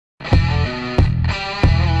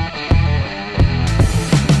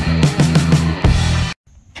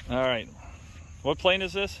All right. What plane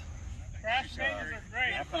is this?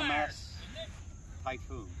 FMS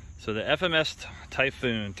Typhoon. So the FMS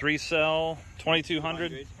Typhoon, 3-cell,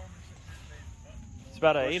 2200. It's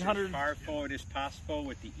about an 800. As far forward as possible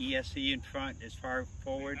with the ESE in front, as far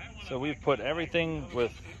forward. So we've put everything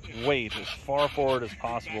with weight as far forward as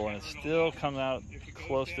possible, and it still comes out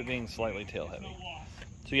close to being slightly tail heavy.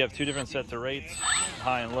 So you have two different sets of rates,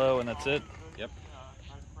 high and low, and that's it. Yep.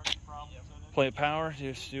 Plate power,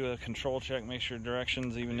 just do a control check, make sure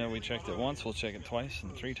directions, even though we checked it once, we'll check it twice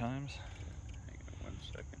and 3 times. Hang on 1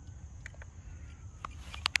 second.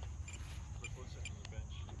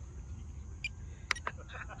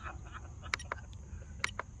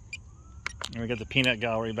 And we got the peanut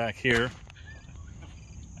gallery back here.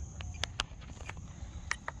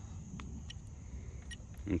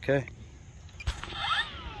 Okay.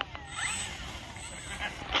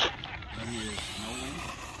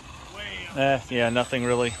 Yeah, nothing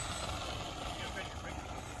really.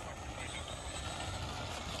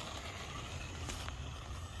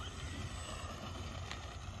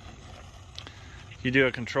 You do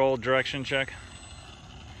a control direction check.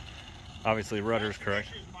 Obviously, rudder's correct.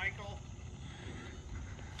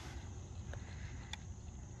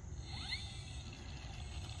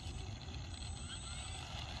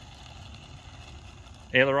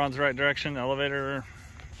 Aileron's the right direction, elevator.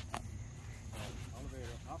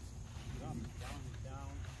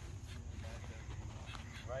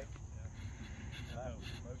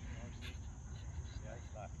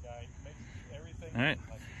 All right.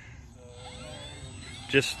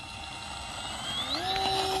 Just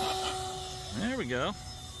there we go.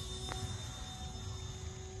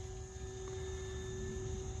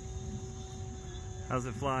 How's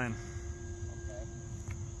it flying? Okay.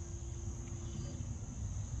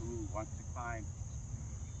 Ooh, wants to climb.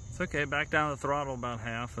 It's okay. Back down the throttle about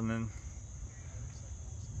half, and then.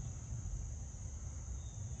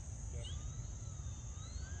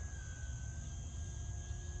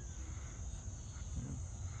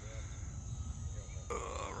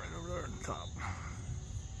 Top.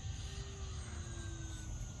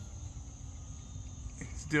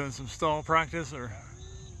 He's doing some stall practice, or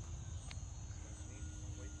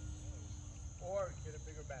get a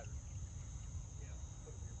bigger battery. Yeah,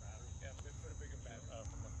 put a bigger battery. Yeah, put a bigger battery.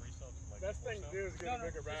 From a 3-cell to like best thing to do is get a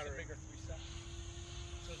bigger battery. A bigger 3-cell.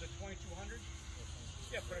 So the 2200?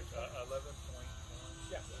 Yeah, put it 11 point.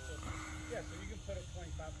 Yeah. Yeah, so you can put a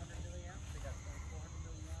 2500 milliamp. They got 2400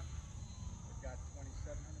 milliamp. They've got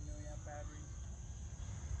 2700 milliamp batteries.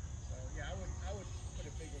 So yeah, I would put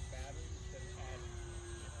a bigger battery instead of adding,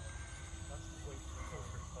 that's the way to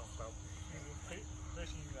pump out.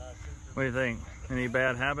 Fishing what do you think? Any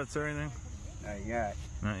bad habits or anything? Not yet.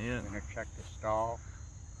 Not yet. I'm gonna check the stall.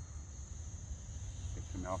 Get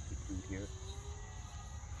some altitude here.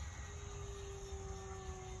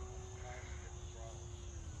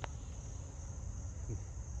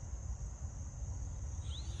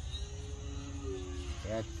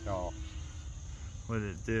 Bad stall. What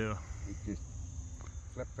did it do? It just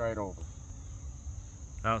flipped right over.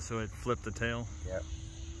 Oh, so it flipped the tail? Yep.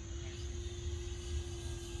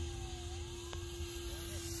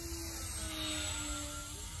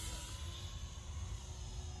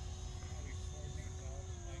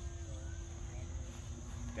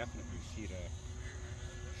 Definitely see the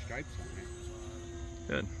stripes on it.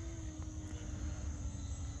 Good.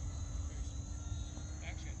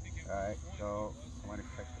 Alright, so I want to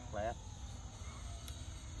check the flaps.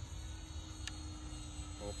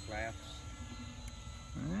 Full flaps.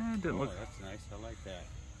 It didn't look. That's nice. I like that.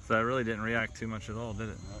 So that really didn't react too much at all, did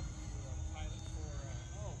it? Nope.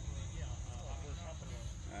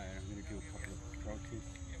 Alright, I'm going to do a couple of approaches.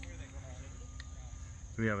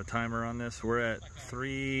 Do we have a timer on this? We're at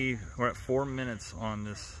 4 minutes on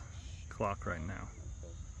this clock right now.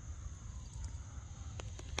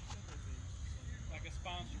 like a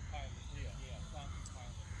sponsored pilot. Yeah, sponsored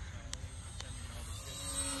pilot.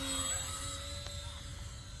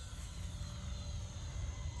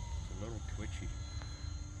 It's a little twitchy.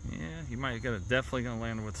 Yeah, you might definitely gonna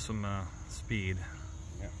land with some speed.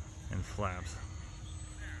 Yeah. And flaps.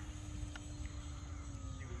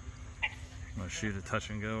 Want to shoot a touch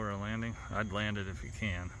and go or a landing? I'd land it if you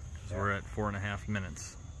can, because we're at 4.5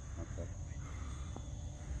 minutes. Okay.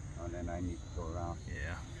 Oh, then I need to go around.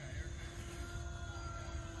 Yeah.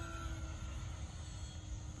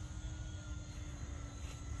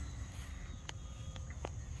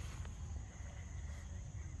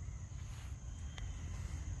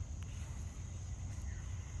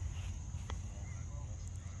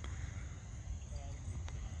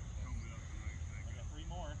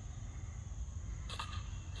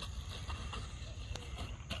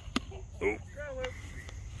 Oh.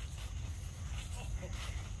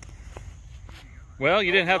 Well,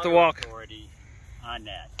 you didn't have to walk. Already on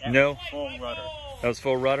that. That No. was full rudder. That was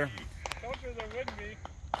full rudder. Told you there wouldn't be.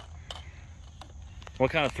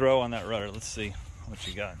 What kind of throw on that rudder? Let's see what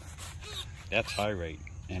you got. That's high rate,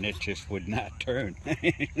 and it just would not turn.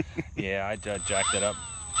 Yeah, I jacked it up.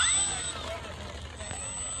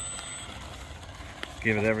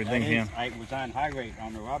 Give it everything, Him. I was on high rate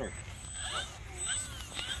on the rudder.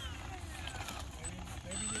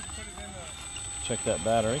 Maybe you need to put it in the... Check that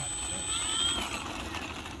battery.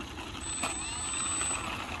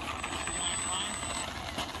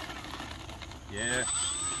 Yeah.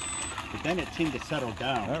 But then it seemed to settle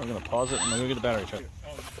down. All right, we're gonna pause it and then we'll get the battery check.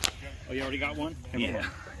 Oh, you already got one? Yeah.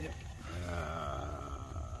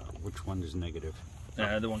 Which one is negative?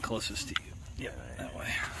 The one closest to you. Yeah, that way.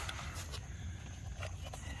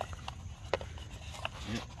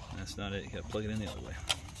 Yep, that's not it. You gotta plug it in the other way.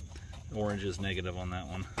 Orange is negative on that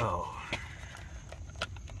one. Oh.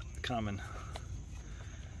 Common.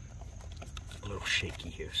 A little shaky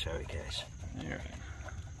here. Sorry, guys. All right.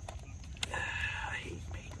 I hate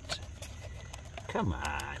maidens. Come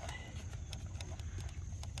on.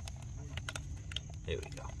 There we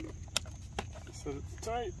go. So it's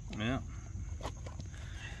tight. Yeah.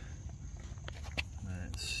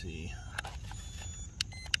 Let's see.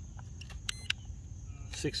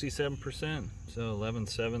 67%, so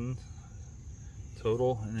 11.7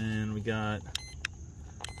 total, and then we got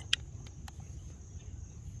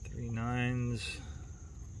 3 9s,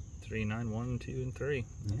 3 9 1 2 and 3.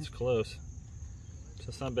 That's close. So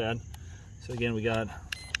it's not bad. So again, we got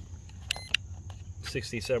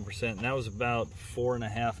 67%, and that was about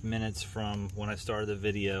 4.5 minutes from when I started the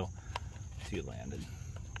video to you landed.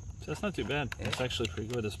 So that's not too bad. That's actually pretty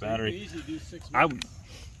good with this battery. Easy, do 6 minutes.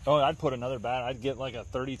 I'd put another battery. I'd get like a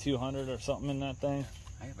 3200 or something in that thing.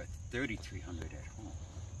 I have a 3300 at home.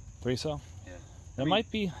 Think so? Yeah. That might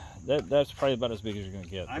be, that's probably about as big as you're going to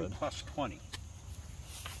get. I'm but, plus 20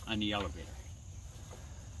 on the elevator.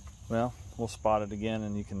 well, we'll spot it again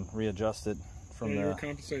and you can readjust it from Yeah, you were the...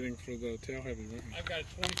 compensating for the tail heavy, weren't you? I've got a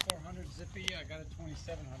 2400 zippy. I got a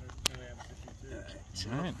 2700 zippy too.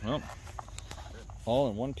 All right, well, all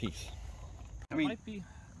in one piece. I mean, Might be,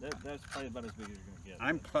 that's probably about as big as you're going to get.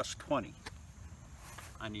 I'm plus 20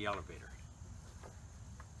 on the elevator.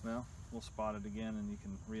 Well, we'll spot it again and you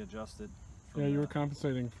can readjust it. Yeah, you were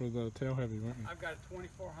compensating for the tail heavy, weren't you? I've got a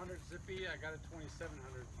 2400 zippy. I got a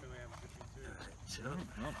 2700 milliamp zippy too.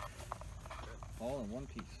 Well, all in one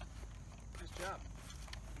piece. Nice job.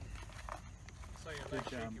 I saw your Good leg job,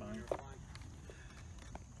 shaking when Brian. you were flying.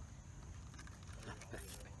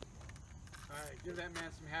 All right, give that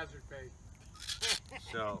man some hazard pay.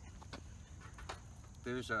 So,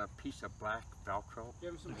 there's a piece of black Velcro.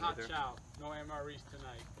 Give him some hot chow. No MREs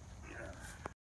tonight.